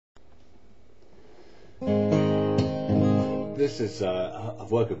This is,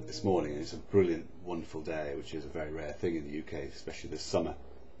 I've woke up this morning and it's a brilliant, wonderful day, which is a very rare thing in the UK, especially this summer,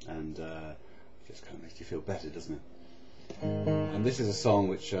 and it just kind of makes you feel better, doesn't it? And this is a song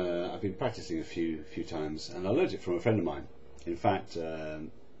which I've been practicing a few times, and I learned it from a friend of mine. In fact,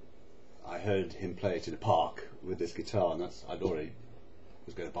 I heard him play it in a park with this guitar, and I'd already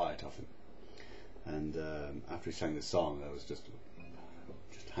was going to buy it off him. And after he sang this song, I was just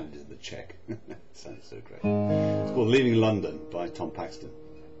handed the check. It sounds so great. It's called Leaving London by Tom Paxton.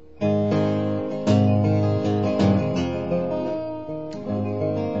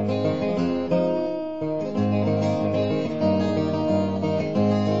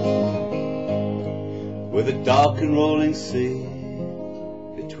 With a dark and rolling sea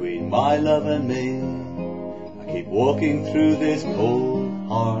between my love and me, I keep walking through this cold,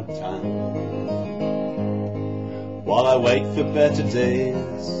 hard town. While I wait for better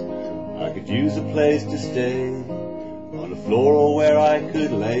days, I could use a place to stay, on a floor or where I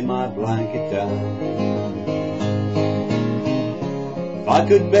could lay my blanket down. If I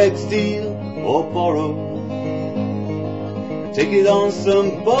could beg, steal or borrow a ticket on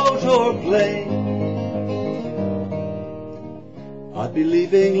some boat or plane, I'd be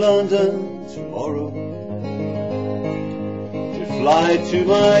leaving London tomorrow to fly to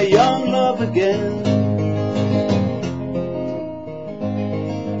my young love again.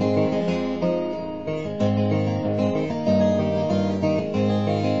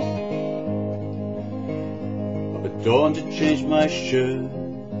 Dawn to change my shirt,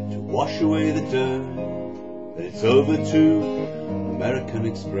 to wash away the dirt, then it's over to American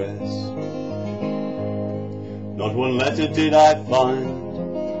Express. Not one letter did I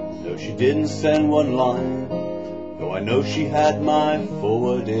find, no, she didn't send one line, though I know she had my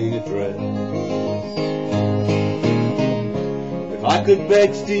forwarding address. If I could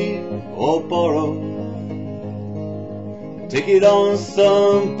beg, steal or borrow a ticket on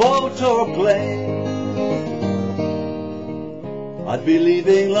some boat or plane, I'd be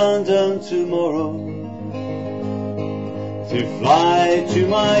leaving London tomorrow to fly to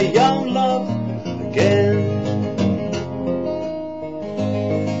my young love again.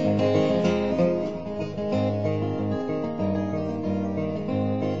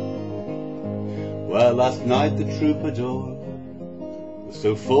 Well, last night the troubadour was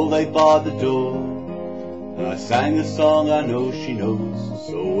so full they barred the door, and I sang a song I know she knows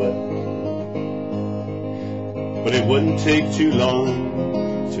so well. But it wouldn't take too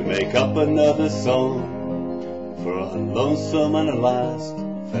long to make up another song for a lonesome and a last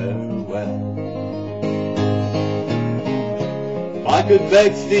farewell. If I could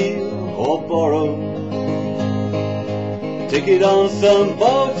beg, steal or borrow a ticket on some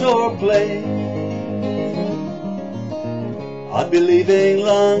boat or plane, I'd be leaving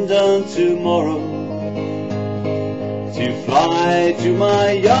London tomorrow to fly to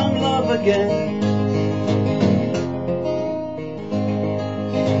my young love again.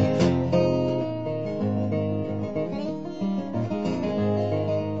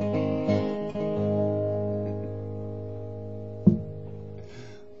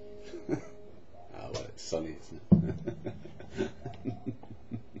 Well, it's sunny, isn't it?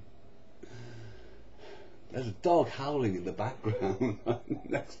 There's a dog howling in the background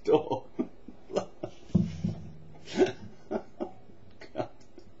next door.